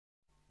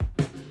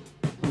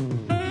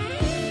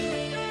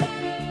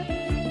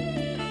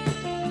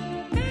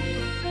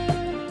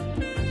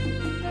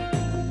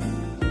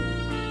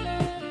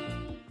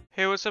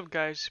What's up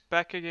guys?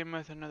 Back again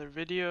with another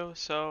video.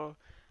 So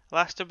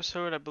last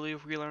episode I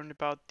believe we learned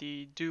about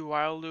the do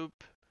while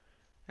loop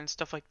and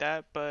stuff like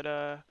that, but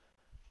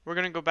we're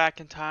gonna go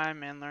back in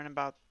time and learn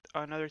about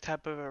another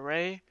type of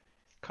array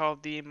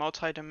called the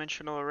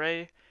multidimensional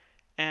array.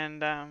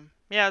 And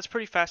yeah, it's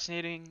pretty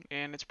fascinating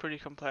and it's pretty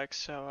complex.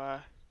 So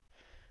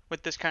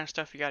with this kind of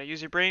stuff you gotta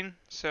use your brain.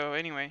 So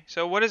anyway,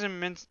 so what is a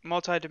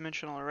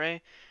multidimensional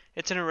array?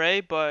 It's an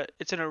array, but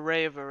it's an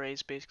array of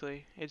arrays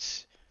basically.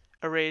 It's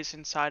arrays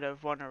inside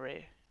of one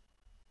array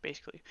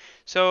basically.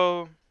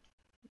 So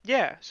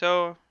yeah,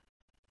 so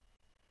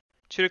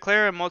to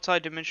declare a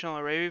multi-dimensional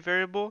array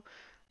variable,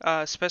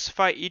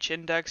 specify each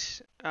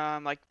index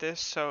like this.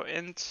 So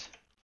int,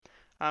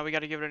 we got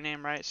to give it a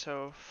name, right?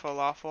 So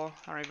falafel.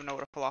 I don't even know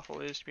what a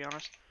falafel is, to be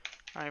honest.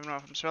 I don't even know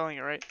if I'm spelling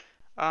it right.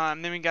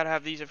 Then we got to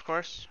have these, of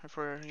course, if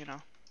we're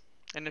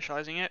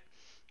initializing it.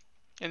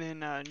 And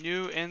then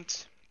new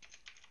int,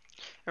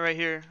 and right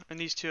here, and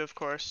these two, of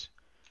course,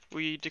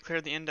 we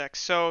declare the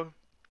index. So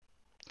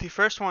the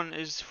first one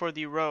is for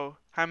the row.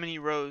 How many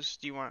rows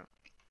do you want?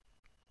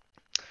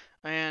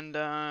 And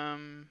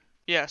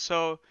yeah,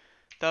 so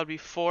that'll be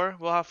 4.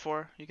 We'll have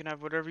 4. You can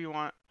have whatever you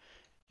want.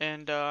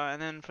 And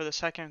then for the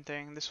second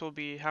thing, this will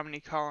be how many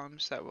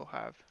columns that we'll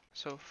have.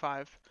 So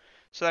 5.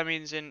 So that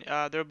means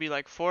there'll be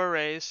like 4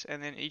 arrays,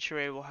 and then each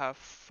array will have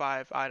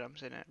 5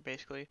 items in it,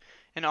 basically.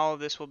 And all of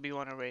this will be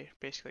one array,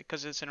 basically,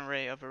 because it's an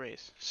array of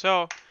arrays.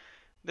 So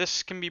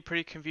this can be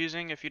pretty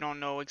confusing if you don't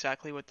know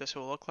exactly what this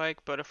will look like.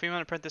 But if we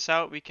want to print this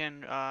out, we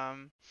can,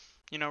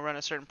 run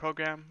a certain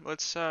program.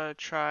 Let's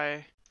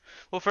try.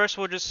 Well, first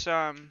we'll just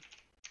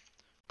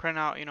print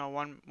out,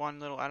 one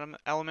little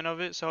element of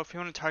it. So if you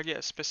want to target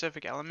a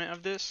specific element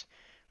of this,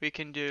 we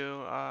can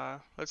do,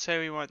 let's say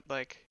we want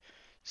like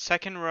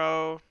second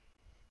row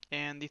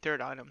and the third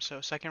item. So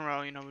second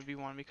row, would be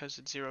 1 because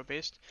it's 0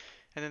 based,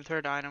 and then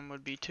third item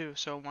would be 2.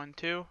 So 1,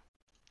 2. And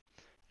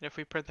if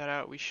we print that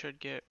out, we should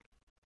get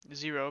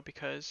 0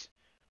 because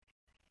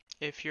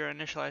if you're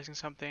initializing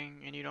something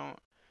and you don't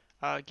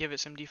give it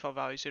some default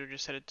values, it'll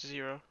just set it to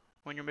 0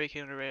 when you're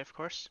making an array, of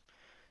course.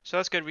 So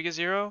that's good. We get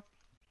 0.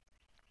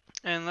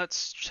 And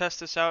let's test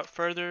this out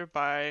further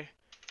by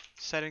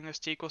setting this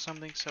to equal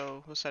something.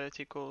 So we'll set it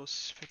to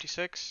equals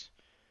 56.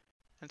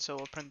 And so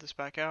we'll print this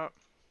back out.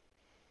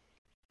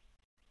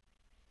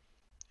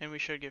 And we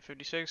should get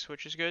 56,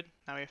 which is good.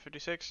 Now we have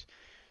 56.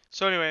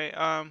 So anyway,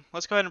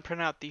 let's go ahead and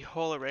print out the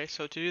whole array.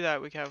 So to do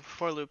that, we can have a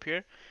for loop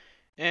here.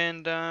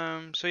 And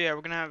so yeah,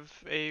 we're going to have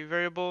a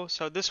variable.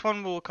 So this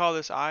one, we'll call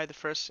this I. The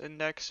first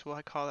index,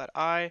 we'll call that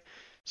I.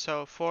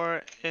 So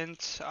for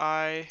int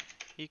I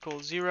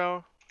equals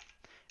 0.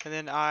 And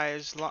then I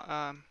is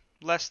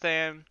less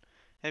than,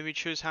 and we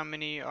choose how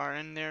many are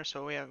in there.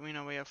 So we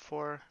have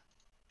 4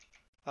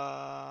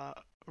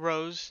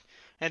 rows,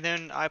 and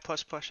then I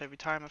plus plus every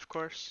time, of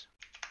course.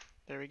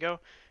 There we go.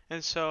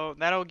 And so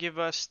that'll give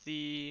us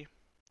the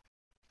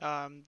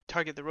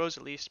target the rows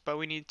at least, but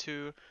we need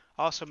to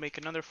also make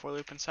another for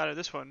loop inside of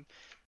this one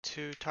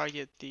to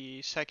target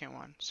the second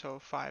one. So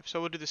 5. So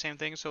we'll do the same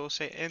thing. So we'll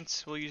say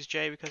int. We'll use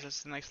J because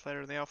that's the next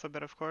letter in the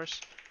alphabet, of course.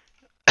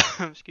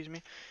 Excuse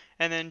me.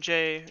 And then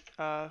J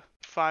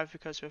 5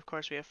 because of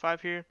course we have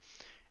 5 here,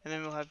 and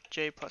then we'll have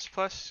J plus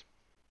plus.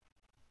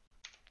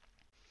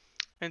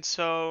 And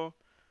so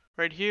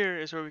right here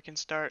is where we can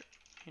start,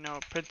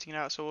 printing it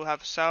out. So we'll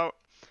have sout,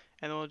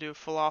 and then we'll do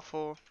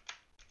falafel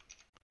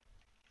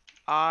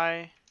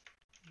I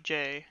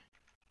J.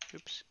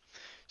 Oops.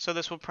 So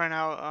this will print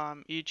out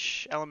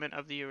each element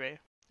of the array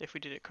if we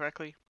did it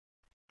correctly.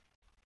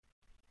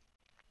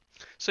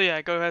 So yeah,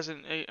 it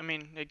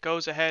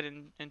goes ahead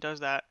and does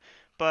that,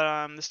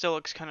 but this still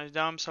looks kind of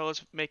dumb. So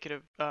let's make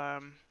it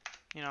a,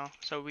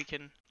 so we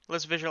can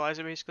let's visualize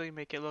it basically,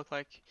 make it look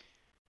like,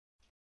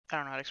 I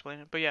don't know how to explain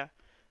it, but yeah.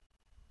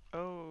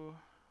 Oh,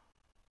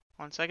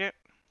 1 second.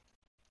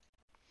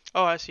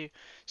 Oh, I see.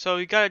 So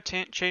you gotta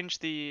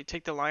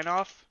take the line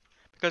off,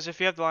 because if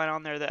you have the line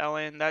on there, the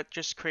ln, that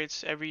just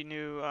creates every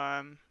new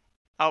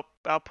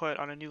output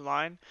on a new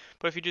line.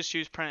 But if you just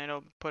use print,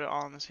 it'll put it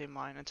all on the same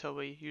line until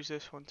we use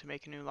this one to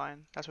make a new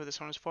line. That's what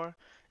this one is for,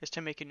 is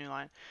to make a new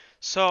line.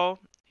 So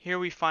here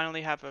we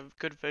finally have a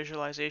good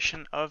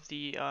visualization of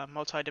the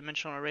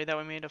multi-dimensional array that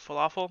we made of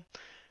falafel.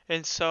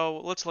 And so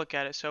let's look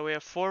at it. So we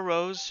have 4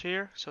 rows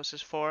here. So this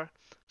is 4.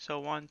 So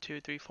 1, 2,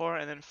 3, 4,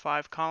 and then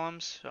 5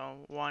 columns.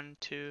 So 1,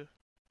 2,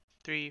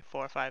 3,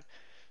 4, 5.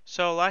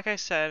 So like I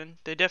said,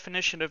 the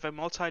definition of a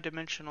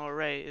multi-dimensional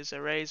array is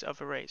arrays of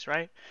arrays,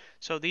 right?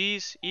 So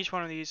each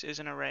one of these is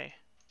an array,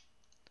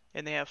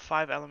 and they have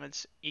 5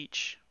 elements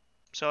each.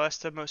 So that's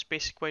the most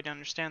basic way to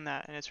understand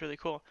that, and it's really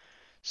cool.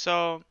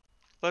 So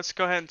let's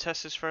go ahead and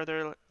test this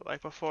further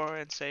like before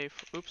and say,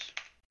 oops,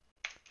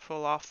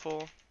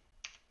 falafel,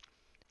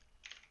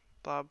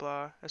 blah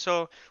blah.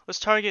 So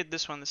let's target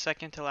this one, the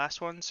second to last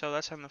one. So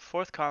that's on the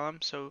 4th column,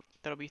 so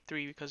that'll be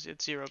 3 because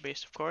it's 0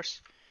 based, of course.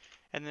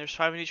 And there's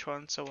 5 in each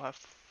one, so we'll have,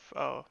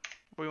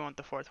 we want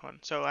the 4th one.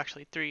 So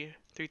actually 3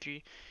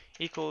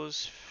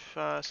 equals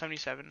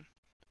 77.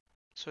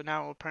 So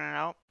now we'll print it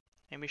out,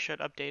 and we should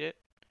update it.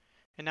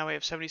 and now we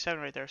have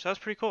 77 right there. So that's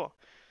pretty cool.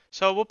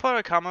 So we'll put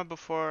a comma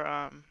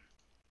before,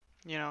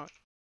 you know,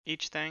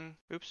 each thing.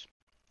 Oops.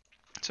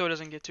 So it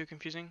doesn't get too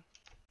confusing.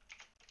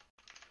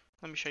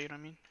 Let me show you what I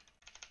mean.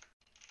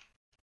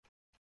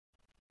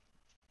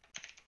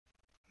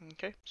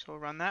 Okay, so we'll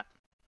run that.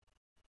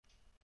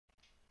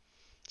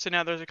 So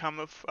now there's a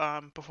comma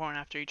before and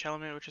after each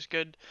element, which is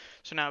good.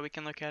 So now we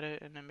can look at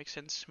it and it makes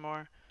sense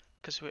more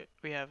because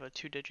we have a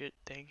 2-digit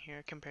thing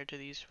here compared to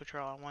these, which are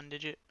all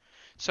 1-digit.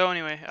 So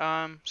anyway,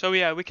 so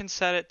yeah, we can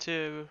set it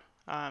to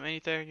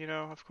anything, you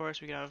know, of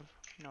course. We can have,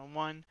 you know,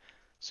 1.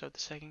 So the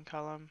second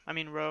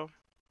row.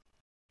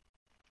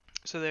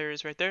 So there it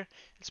is right there.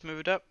 Let's move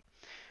it up.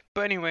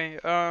 But anyway,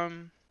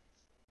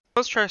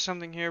 let's try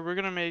something here. We're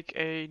gonna make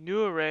a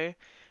new array,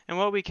 and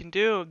what we can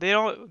do, they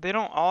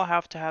don't all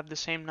have to have the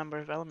same number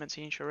of elements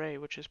in each array,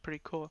 which is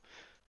pretty cool.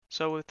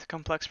 So with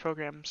complex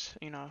programs,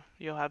 you know,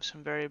 you'll have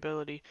some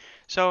variability.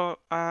 So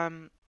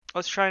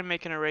let's try and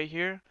make an array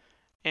here,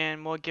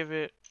 and we'll give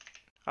it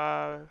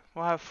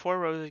we'll have 4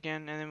 rows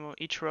again, and then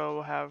each row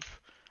will have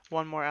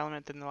one more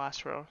element than the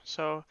last row.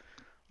 So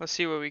let's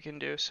see what we can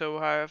do. So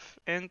we'll have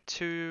int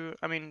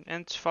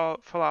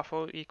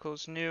falafel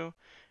equals new,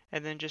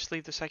 and then just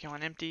leave the second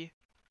one empty.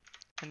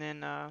 And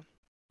then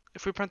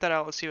if we print that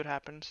out, let's see what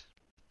happens.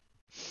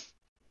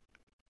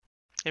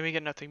 And we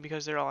get nothing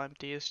because they're all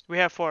empty. We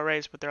have 4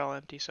 arrays, but they're all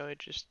empty, so it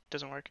just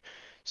doesn't work.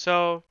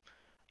 So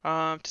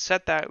to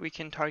set that, we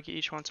can target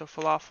each one. So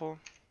falafel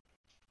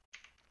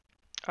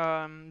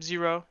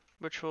 0,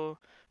 which will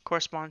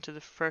correspond to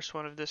the first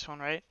one of this one,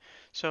 right?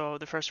 So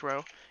the first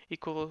row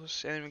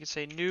equals, and then we can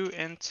say new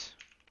int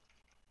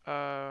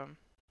 1.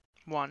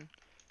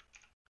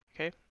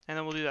 Okay, and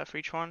then we'll do that for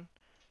each one.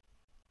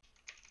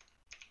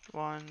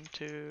 1,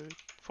 2,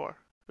 4.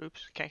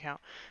 Oops, can't count.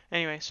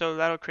 Anyway, so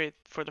that'll create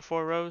for the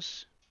 4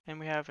 rows, and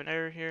we have an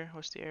error here.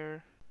 What's the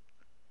error?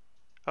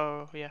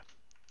 Oh, yeah.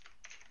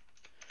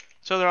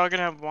 So they're all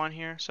gonna have 1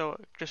 here, so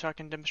just so I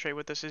can demonstrate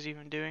what this is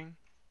even doing,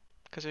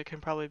 because it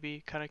can probably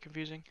be kind of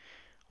confusing.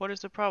 What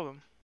is the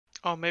problem?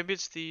 Oh, maybe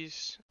it's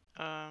these,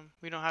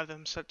 we don't have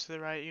them set to the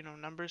right, you know,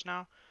 numbers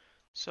now.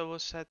 So we'll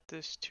set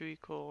this to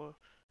equal,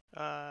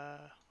 well,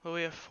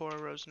 we have 4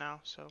 rows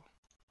now, so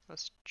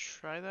let's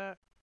try that.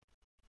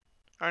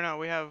 Or no,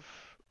 we have,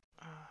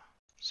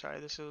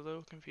 sorry, this is a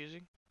little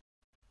confusing.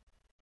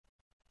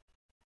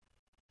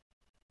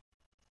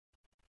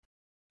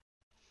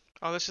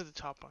 Oh, this is the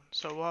top one.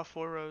 So we'll have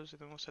 4 rows, and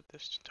then we'll set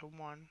this to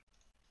 1.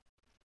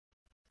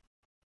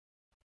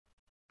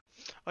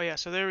 Oh yeah,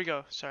 so there we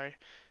go. Sorry,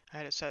 I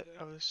had it set.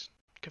 I was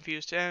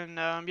confused.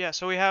 And yeah,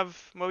 so we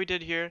have what we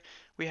did here.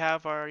 We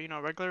have our, you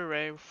know, regular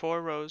array,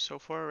 4 rows, so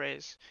 4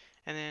 arrays.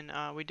 And then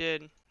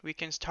we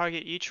can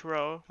target each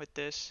row with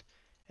this,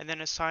 and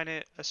then assign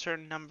it a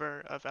certain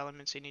number of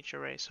elements in each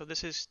array. So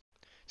this is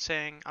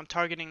saying I'm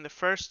targeting the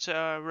first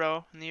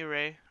row in the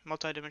array,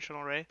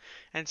 multi-dimensional array,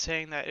 and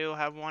saying that it will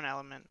have 1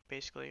 element,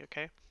 basically,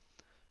 okay?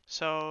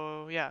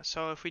 So yeah,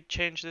 so if we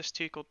change this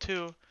to equal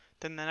 2,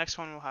 then the next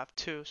one will have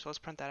 2. So let's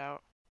print that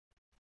out.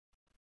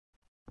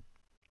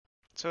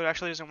 So it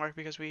actually doesn't work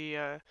because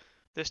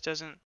this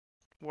doesn't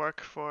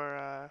work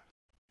for,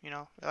 you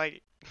know,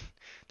 like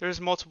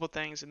there's multiple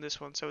things in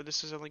this one, so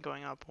this is only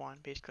going up 1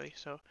 basically.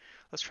 So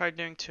let's try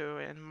doing 2,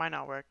 and it might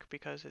not work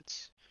because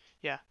it's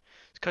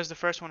because the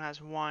first one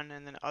has 1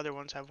 and then other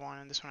ones have 1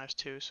 and this one has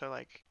 2, so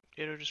like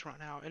it'll just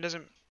run out. It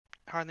doesn't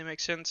hardly make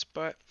sense,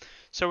 but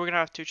so we're gonna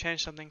have to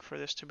change something for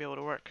this to be able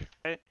to work,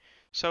 right?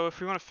 So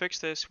if we want to fix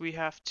this, we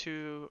have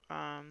to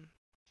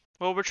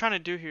what we're trying to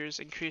do here is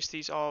increase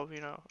these all,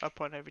 you know, up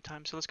 1 every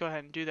time. So let's go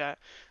ahead and do that,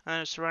 and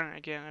then just run it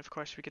again. Of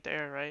course, we get the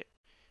error, right?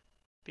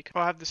 Because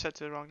I have this set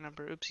to the wrong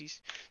number. Oopsies.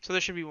 So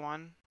there should be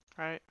 1,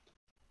 right?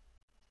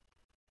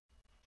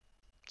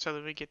 So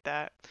that we get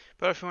that.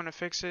 But if we want to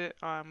fix it,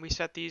 we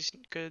set these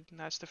good, and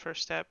that's the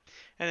first step,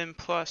 and then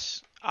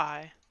plus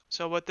I.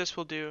 So what this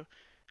will do,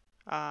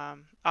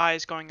 I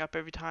is going up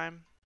every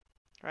time,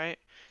 right?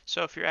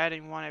 So if you're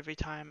adding 1 every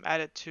time, add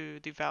it to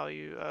the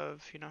value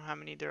of, you know, how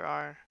many there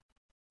are.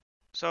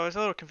 So it's a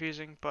little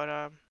confusing,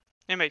 but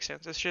it makes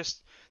sense. It's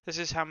just this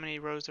is how many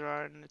rows there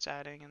are, and it's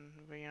adding,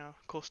 and you know,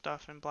 cool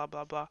stuff, and blah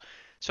blah blah.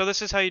 So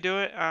this is how you do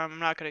it. I'm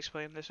not gonna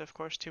explain this, of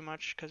course, too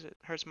much because it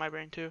hurts my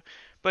brain too.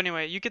 But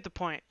anyway, you get the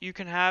point. You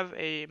can have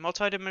a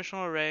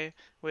multi-dimensional array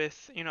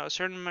with, you know, a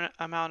certain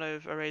amount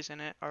of arrays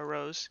in it, or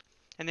rows,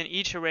 and then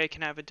each array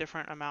can have a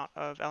different amount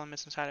of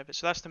elements inside of it.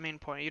 So that's the main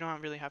point. You don't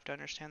really have to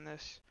understand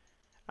this.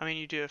 I mean,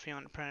 you do if you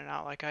want to print it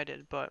out like I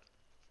did, but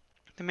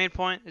the main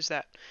point is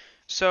that.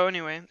 So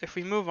anyway, if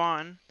we move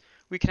on,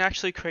 we can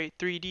actually create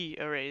 3D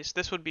arrays.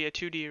 This would be a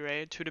 2D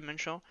array,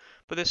 2-dimensional,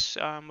 but this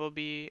will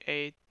be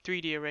a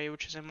 3D array,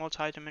 which is a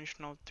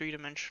multi-dimensional,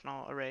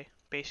 3-dimensional array,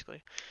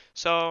 basically.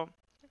 So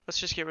let's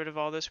just get rid of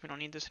all this. We don't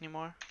need this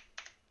anymore.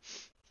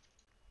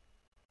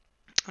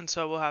 And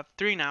so we'll have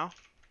 3 now.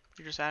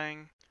 We're just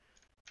adding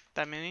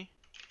that many.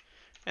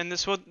 And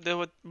this what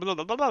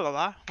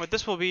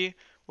this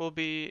will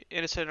be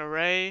it's an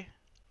array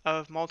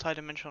of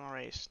multi-dimensional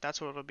arrays.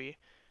 That's what it'll be.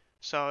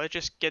 So it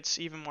just gets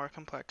even more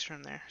complex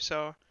from there.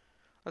 So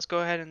let's go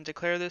ahead and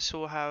declare this. So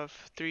we'll have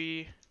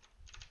 3,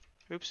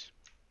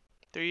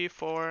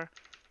 4,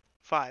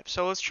 5.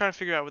 So let's try to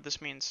figure out what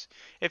this means.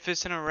 If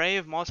it's an array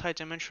of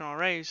multi-dimensional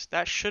arrays,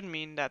 that should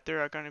mean that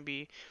there are going to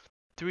be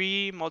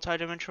 3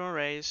 multi-dimensional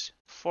arrays.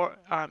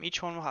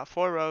 Each one will have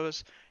 4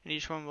 rows, and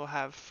each one will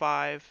have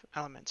 5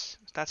 elements.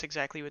 That's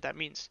exactly what that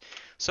means.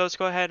 So let's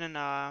go ahead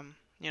and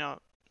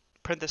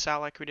print this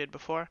out like we did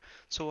before.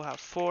 So we'll have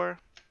 4,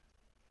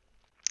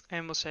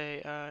 and we'll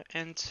say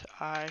int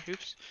I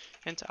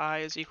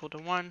is equal to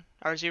 1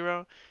 or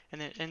 0, and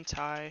then int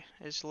I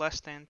is less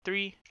than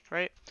 3,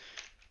 right?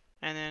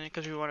 And then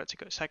because we want it to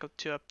go cycle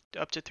to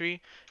up to 3,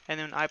 and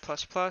then I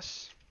plus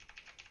plus,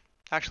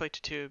 actually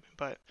to 2,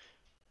 but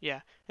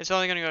yeah, it's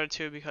only going to go to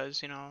 2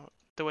 because,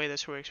 the way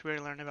this works, we're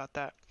going to learn about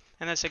that.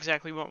 And that's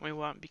exactly what we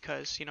want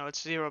because,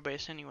 it's 0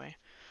 based anyway.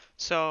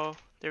 So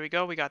there we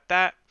go, we got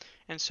that.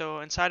 And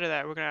so inside of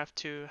that, we're going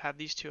to have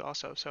these two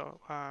also. So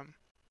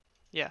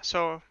yeah,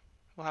 so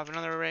we'll have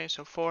another array.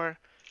 So 4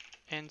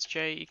 int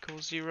j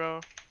equals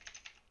 0.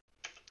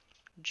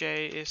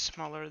 J is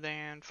smaller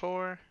than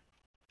 4.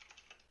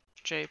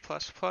 J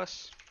plus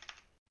plus.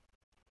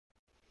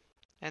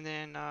 And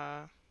then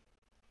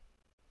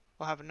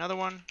we'll have another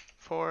one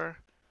for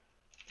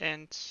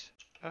int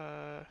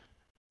IJK,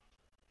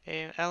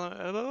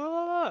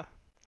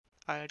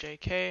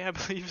 I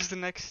believe is the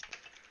next.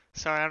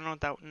 Sorry, I don't know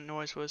what that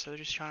noise was. I was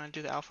just trying to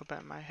do the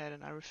alphabet in my head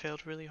and I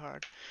failed really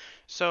hard.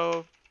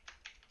 So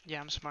yeah,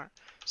 I'm smart.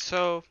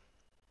 So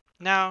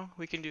now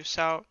we can do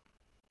sout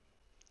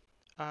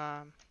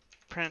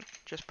print,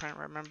 just print,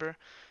 remember,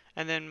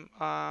 and then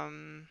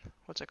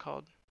what's it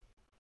called?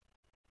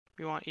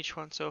 We want each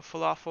one. So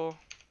falafel.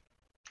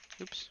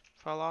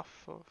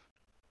 Falafel.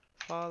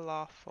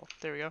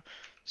 There we go.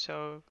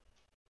 So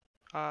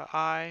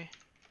I,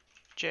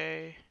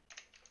 J,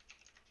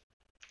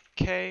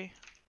 K,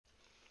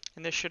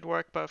 and this should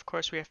work. But of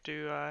course, we have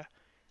to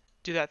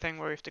do that thing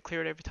where we have to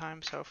clear it every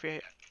time. So if we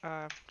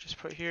just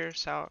put here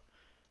sout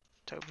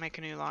to make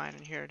a new line,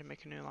 and here to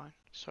make a new line.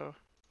 So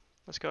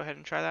let's go ahead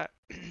and try that.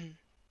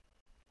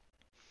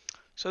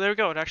 So there we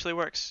go. It actually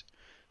works.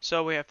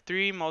 So we have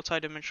 3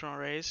 multi-dimensional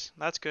arrays.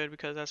 That's good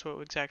because that's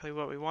exactly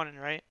what we wanted,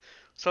 right?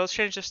 So let's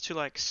change this to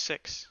like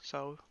 6.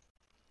 So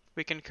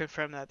we can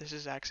confirm that this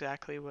is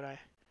exactly what I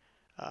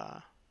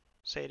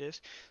say it is.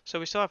 So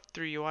we still have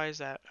 3. Why is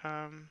that?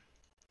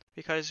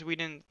 Because we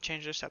didn't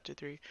change this up to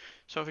 3.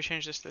 So if we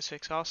change this to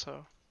 6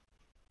 also,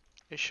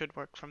 it should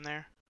work from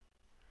there.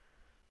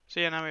 So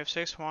yeah, now we have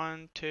 6.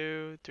 1,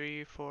 2,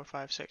 3, 4,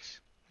 5,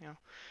 6.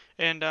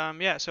 And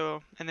yeah.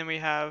 So and then we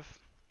have,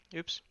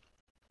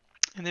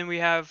 and then we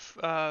have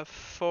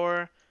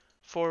 4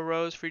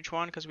 rows for each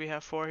one because we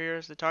have 4 here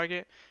as the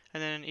target,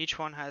 and then each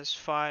one has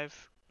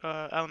 5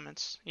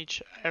 elements.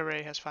 Each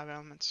array has 5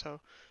 elements.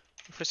 So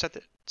if we set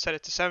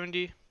it to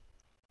 70,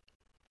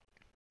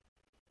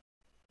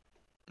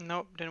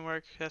 nope, didn't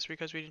work. That's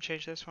because we didn't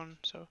change this one.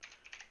 So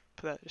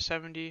put that to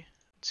 70.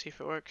 Let's see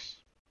if it works.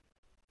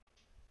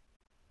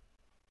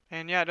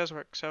 And yeah, it does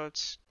work. So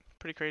it's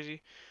pretty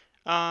crazy.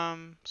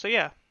 So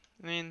yeah,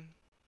 I mean,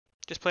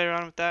 just play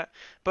around with that.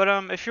 But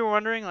if you're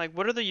wondering, like,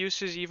 what are the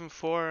uses even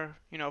for,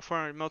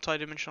 for a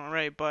multi-dimensional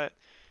array? But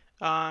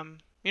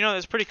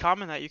it's pretty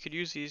common that you could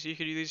use these. You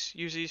could use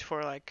these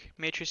for like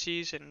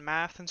matrices and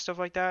math and stuff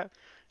like that.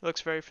 It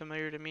looks very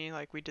familiar to me.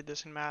 Like we did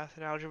this in math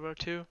and algebra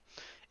too.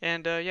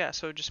 And yeah,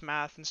 so just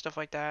math and stuff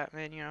like that,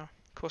 and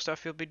cool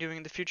stuff you'll be doing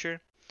in the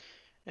future.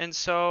 And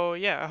so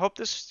yeah, I hope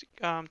this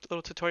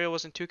little tutorial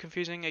wasn't too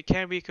confusing. It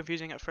can be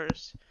confusing at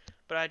first,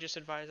 but I just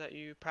advise that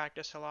you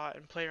practice a lot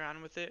and play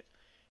around with it.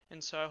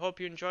 And so I hope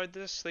you enjoyed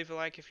this. Leave a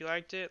like if you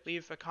liked it.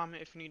 Leave a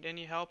comment if you need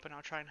any help, and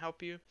I'll try and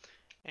help you.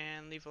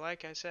 And leave a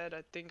like, I said,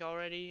 I think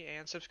already,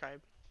 and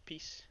subscribe.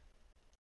 Peace.